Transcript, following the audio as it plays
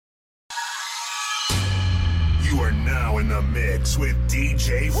You are now in the mix with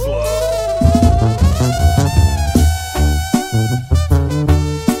DJ Flow.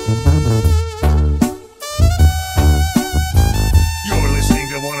 You're listening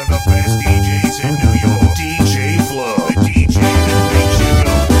to one of the best DJs in New York, DJ Flow, the DJ that makes you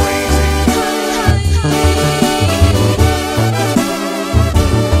go crazy.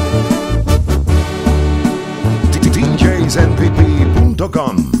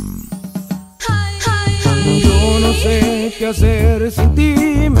 DJsNPP.com. Yo no sé qué hacer, sin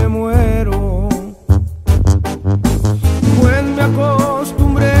ti me muero. Pues me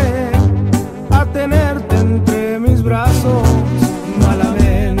acostumbré a tenerte entre mis brazos.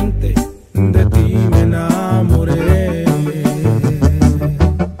 Malamente de ti me enamoré.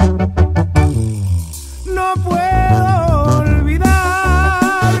 No puedo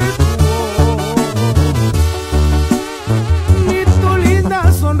olvidar tu voz, ni tu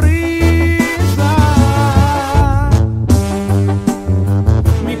linda sonrisa.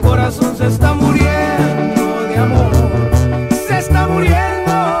 Mi corazón se está muriendo de amor, se está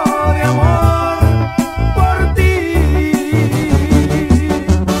muriendo de amor por ti.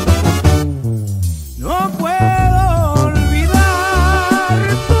 No puedo olvidar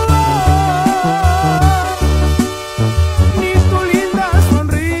tu voz, ni tu linda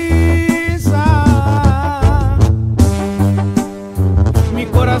sonrisa. Mi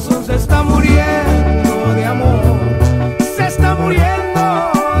corazón se está muriendo de amor, se está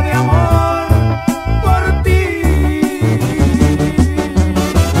muriendo de amor por ti.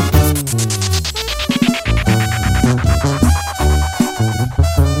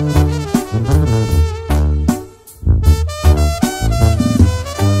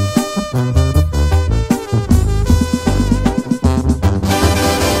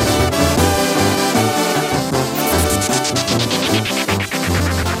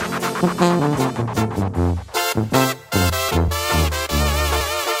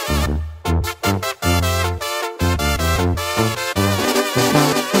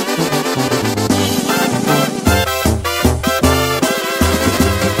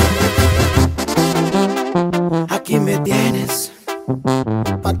 Aquí me tienes,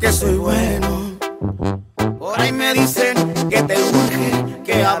 pa' que soy bueno. Por ahí me dicen que te urge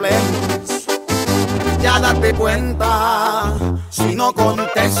que hablemos. Ya date cuenta, si no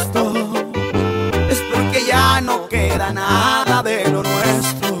contesto, es porque ya no queda nada de lo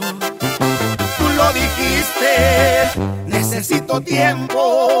nuestro. Tú lo dijiste, necesito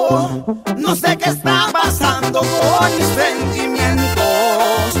tiempo. No sé qué está pasando con mis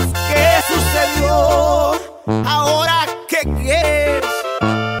sentimientos. ¿Qué sucedió? Ahora, ¿qué quieres?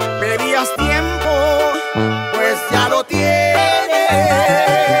 Pedías tiempo, pues ya lo tienes.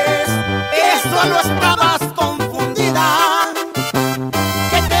 Que solo estabas confundida,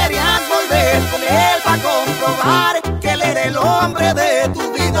 que querías volver con él para comprobar que él era el hombre de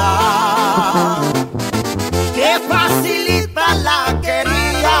tu vida. Que facilita la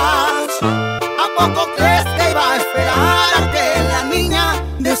querías. ¿A poco crees que iba a esperar a que la niña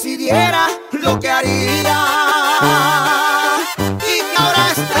decidiera lo que haría? Y que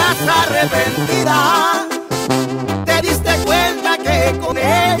ahora estás arrepentida. Te diste cuenta que con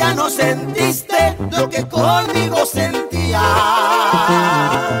ella no sentiste lo que conmigo sentías.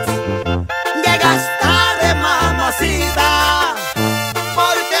 Llegas tarde, mamacita,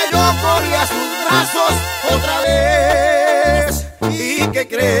 porque yo corrí a sus brazos otra vez. ¿Y qué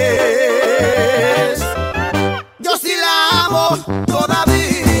crees? Yo sí la amo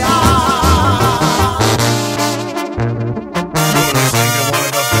todavía.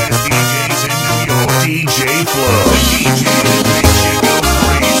 DJ Flow, the DJ that makes you go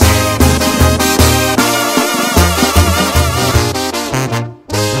crazy.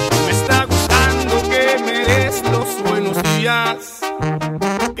 Me está gustando que me des los buenos días,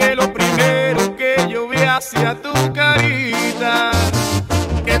 que lo primero que yo vea sea tu carita,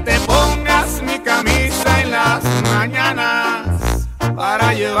 que te pongas mi camisa en las mañanas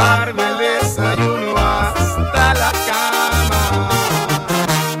para llevarme el desayuno hasta la cama.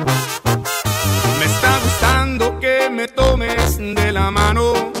 Me está gustando que me tomes de la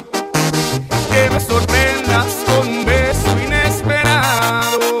mano, que me sorprendas con un beso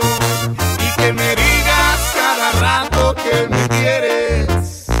inesperado y que me digas cada rato que me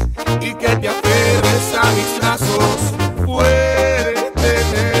quieres y que te aferres a mis brazos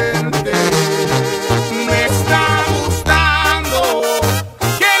fuertemente. Me está gustando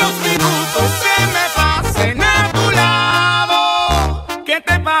que los minutos se me pasen a tu lado.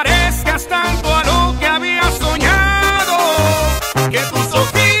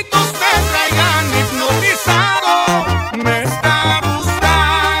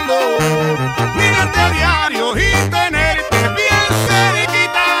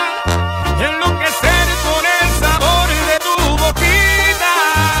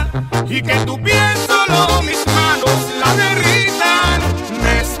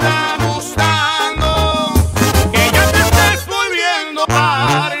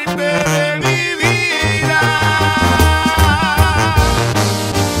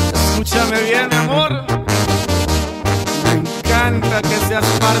 seas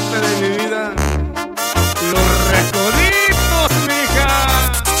parte de mi vida. Los Recoditos, mija.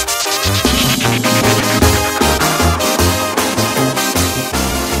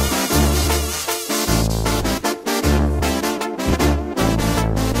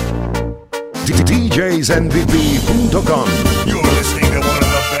 DJsNVP.com. You're listening to one of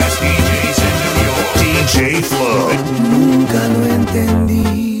the best DJs in New York, DJ Flow. Nunca lo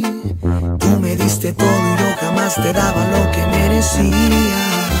entendí. Tú me diste todo y yo jamás te daba lo que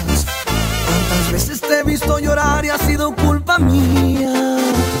merecías. Cuántas veces te he visto llorar y ha sido culpa mía.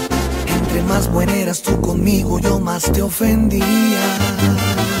 Entre más buena eras tú conmigo, yo más te ofendía.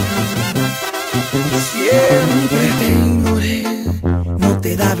 Siempre te ignoré, no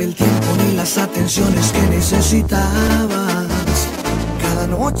te daba el tiempo ni las atenciones que necesitabas. Cada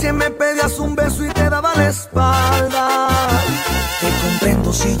noche me pedías un beso y te daba la espalda. Te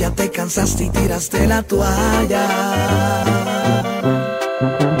comprendo si ya te cansaste y tiraste la toalla.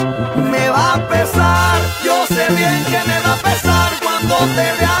 Me va a pesar, yo sé bien que me va a pesar cuando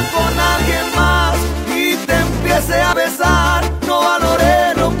te vea con alguien más y te empiece a besar. No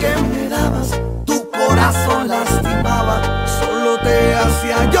valoré lo que me dabas, tu corazón lastimaba, solo te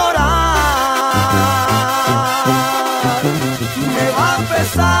hacía llorar. Me va a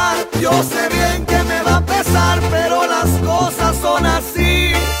pesar, yo sé bien que me va a pesar, pero las cosas son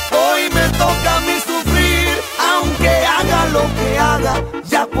así. Hoy me toca a mí sufrir, aunque haga lo que haga,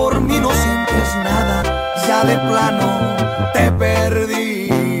 ya por mí no sientes nada, ya de plano te perdí.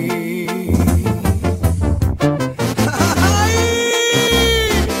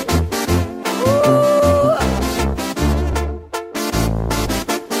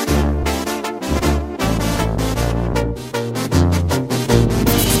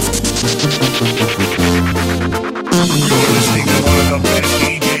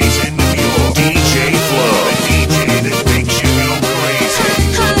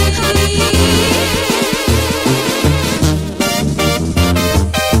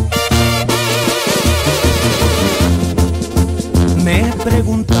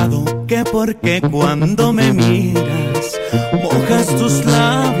 Porque cuando me miras, mojas tus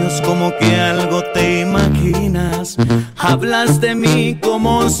labios como que algo te imaginas. Hablas de mí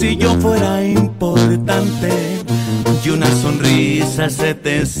como si yo fuera importante y una sonrisa se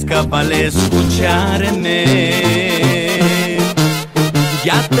te escapa al escucharme.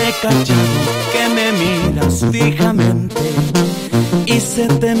 Ya te he cachado que me miras fijamente y se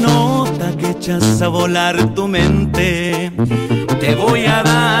te nota que echas a volar tu mente. Te voy a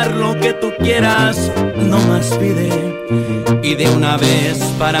dar lo que tú quieras, no más pide. Y de una vez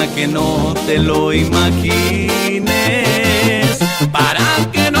para que no te lo imagines. Para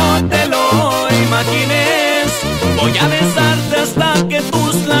que no te lo imagines, voy a besarte hasta que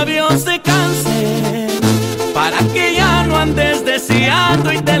tus labios se cansen. Para que ya no andes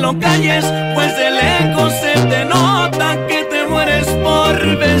deseando y te lo calles, pues de lejos se te nota que te mueres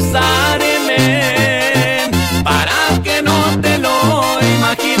por besarme. Para que no te lo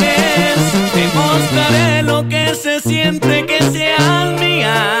imagines, te mostraré lo que se siente que seas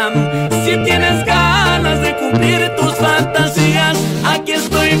mía. Si tienes ganas de cumplir tus fantasías, aquí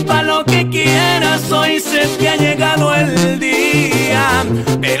estoy para lo que quieras. Hoy se te ha llegado el día,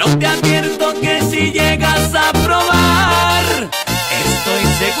 pero te advierto que si llegas a probar, estoy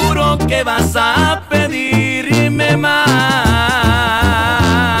seguro que vas a pedirme más.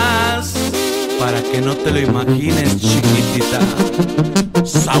 Para que no te lo imagines, chiquitita,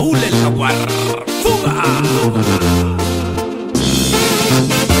 Saúl el Jaguar, fuga.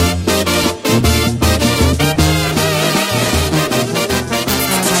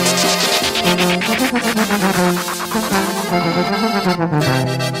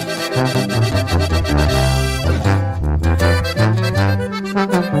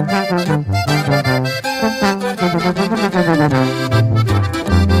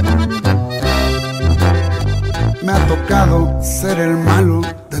 Me ha tocado ser el malo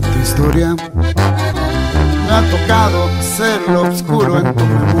de tu historia, me ha tocado ser lo oscuro en tu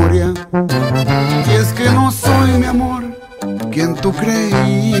memoria. Y es que no soy, mi amor, quien tú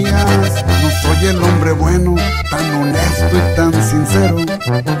creías. No soy el hombre bueno, tan honesto y tan sincero,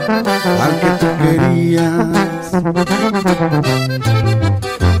 al que tú querías.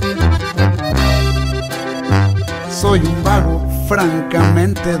 Soy un vago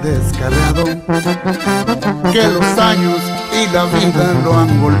francamente descarriado, que los años y la vida lo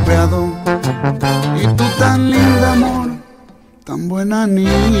han golpeado. Y tú tan linda, amor, tan buena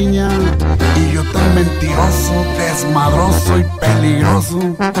niña, y yo tan mentiroso, desmadroso y peligroso.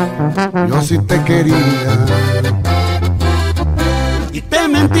 Yo sí te quería y te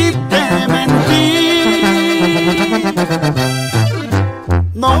mentí,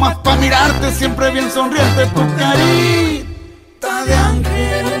 nomás pa' mirarte siempre bien sonriente, tu carita de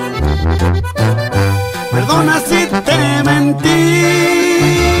ángel. Perdona si te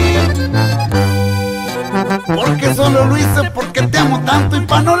mentí, porque solo lo hice porque te amo tanto y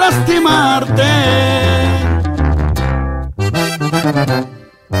pa' no lastimarte.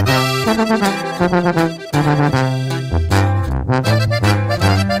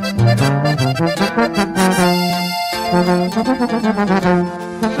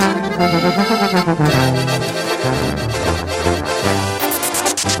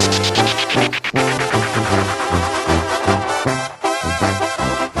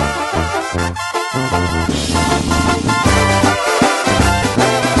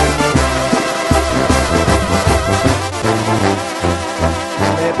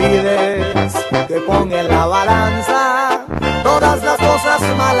 Pides que ponga en la balanza todas las cosas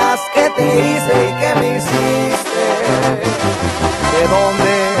malas que te hice y que me hiciste. ¿De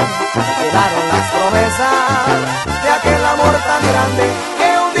dónde quedaron las promesas de aquel amor tan grande que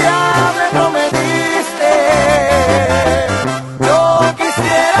un día me prometiste? Yo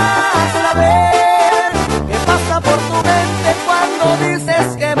quisiera saber qué pasa por tu mente cuando dices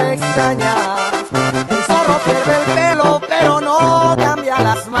que me extrañas. El zorro pierde el pelo pero no cambia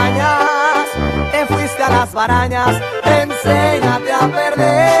las mañas. Te fuiste a las barañas, enséñate a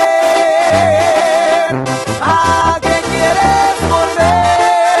perder. ¿A qué quieres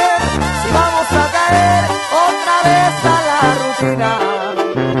volver? Si vamos a caer otra vez a la rutina,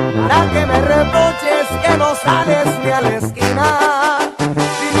 para que me reproches que no sales ni a la esquina.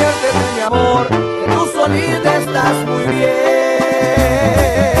 Diviértete mi amor, que tú solita estás muy bien.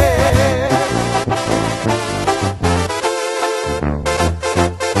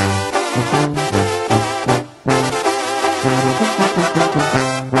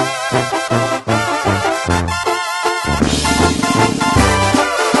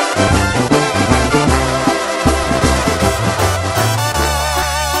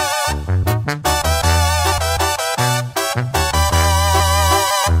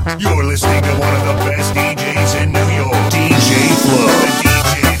 You're listening to one of the best DJs in New York, DJ Flow, the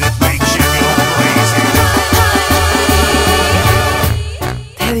DJ that makes you go crazy.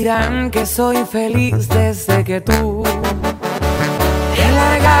 Te dirán que soy feliz desde que tú te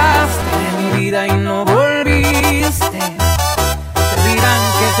largaste de mi vida y no volviste. Te dirán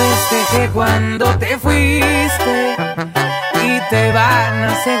que festejé cuando te fuiste y te van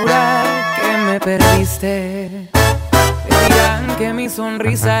a asegurar que me perdiste. Te dirán que mi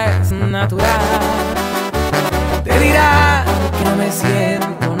sonrisa es natural. Te dirán que no me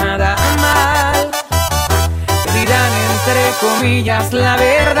siento nada mal. Te dirán entre comillas la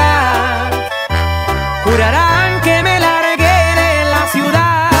verdad. Jurarán que me largué de la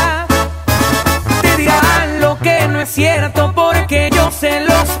ciudad. Te dirán lo que no es cierto porque yo se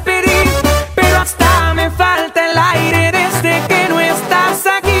los pedí. Pero hasta me falta el aire desde que no estás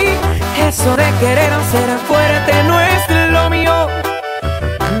aquí. Eso de querer ser fuerte no es lo mío.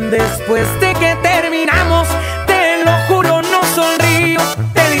 Después de que terminamos, te lo juro, no sonrío.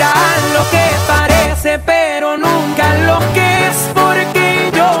 Te dirán lo que parece, pero nunca lo que es,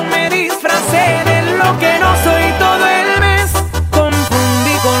 porque yo me disfracé de lo que no soy todo el mes.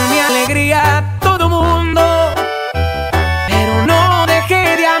 Confundí con mi alegría todo mundo, pero no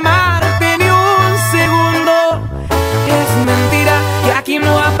dejé de amarte ni un segundo. Es mentira que aquí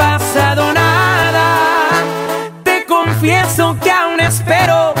no ha pasado nada. Te confieso que aún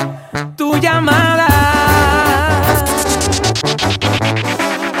espero tu llamada.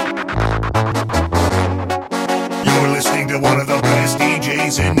 You're listening to one of the best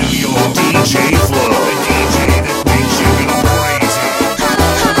DJs in New York, DJ Flow, the DJ that makes you go crazy.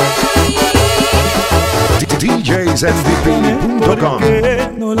 DJsMVP.com. ¿Por qué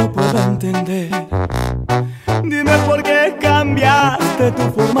no lo puedo entender? Dime por qué cambiaste tu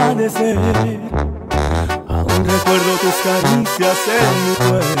forma de ser. Aún recuerdo tus caricias en mi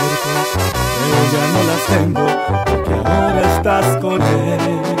cuerpo, pero ya no las tengo porque ahora estás con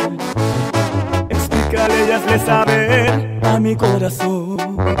él. Explícale y hazle saber a mi corazón.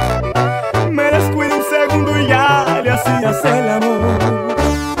 Me descuido un segundo y ya le hacías el amor.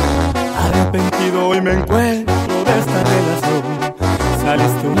 Arrepentido hoy me encuentro de esta relación.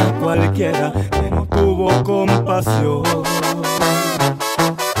 Saliste una cualquiera que no tuvo compasión.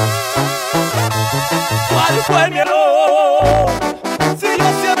 ¿Cuál fue mi error? Si yo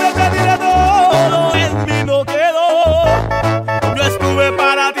siempre te diré todo, en mí no quedó. Yo estuve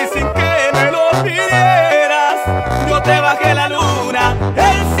para ti sin que me lo pidieras. Yo te bajé la luna,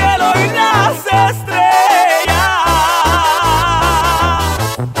 el cielo y las estrellas.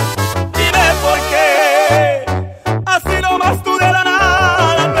 Dime por qué, así nomás tú de la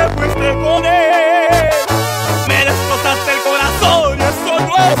nada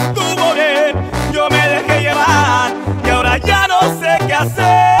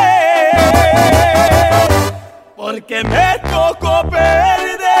hacer, porque me tocó perder.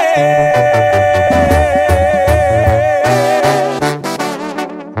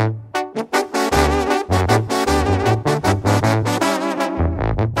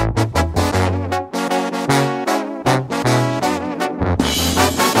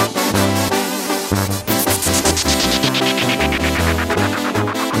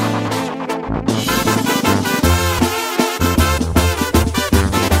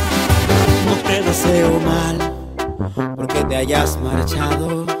 Porque te hayas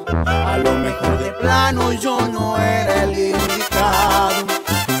marchado, a lo mejor de plano yo no era el indicado.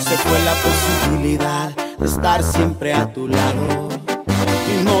 Se fue la posibilidad de estar siempre a tu lado,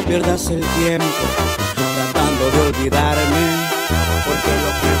 y no pierdas el tiempo tratando de olvidarme, porque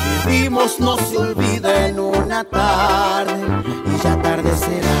lo que vivimos no se olvida en una tarde, y ya tarde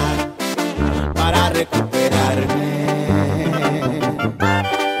será para recuperarme.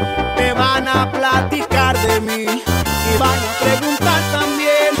 Te van a platicar de mí y van a preguntar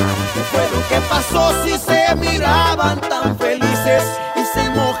también qué fue lo que pasó si se miraban tan felices, y se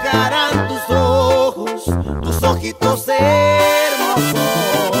mojarán tus ojos, tus ojitos hermosos.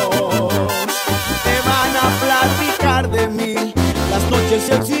 Te van a platicar de mí las noches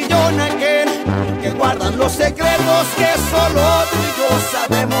y el sillón aquel que guardan los secretos que solo tú y yo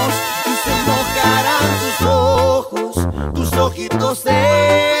sabemos, y se mojarán tus ojos, tus ojitos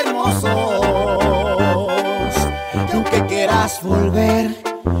hermosos. Y aunque quieras volver,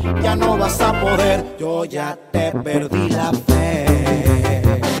 ya no vas a poder, yo ya te perdí la fe.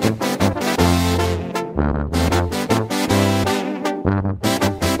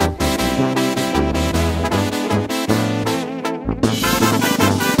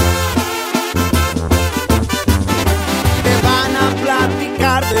 Te van a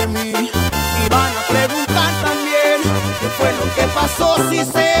platicar de mí y van a preguntar también qué fue lo que pasó si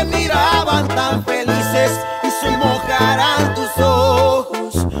se miraban tan felices, y se mojarán tus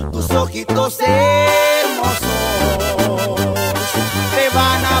ojos, tus ojitos hermosos. Te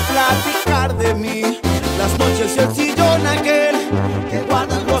van a platicar de mí las noches y el sillón aquel que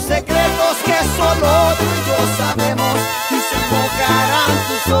guardan los secretos que solo tú y yo sabemos, y se mojarán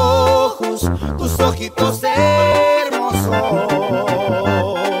tus ojos, tus ojitos hermosos.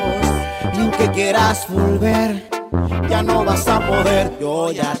 Y aunque quieras volver, ya no vas a poder,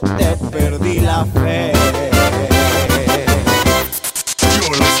 yo ya te perdí la fe.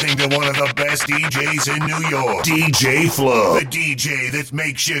 You're listening to one of the best DJs in New York, DJ Flow, the DJ that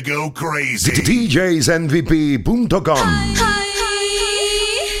makes you go crazy. DJsNVP.com.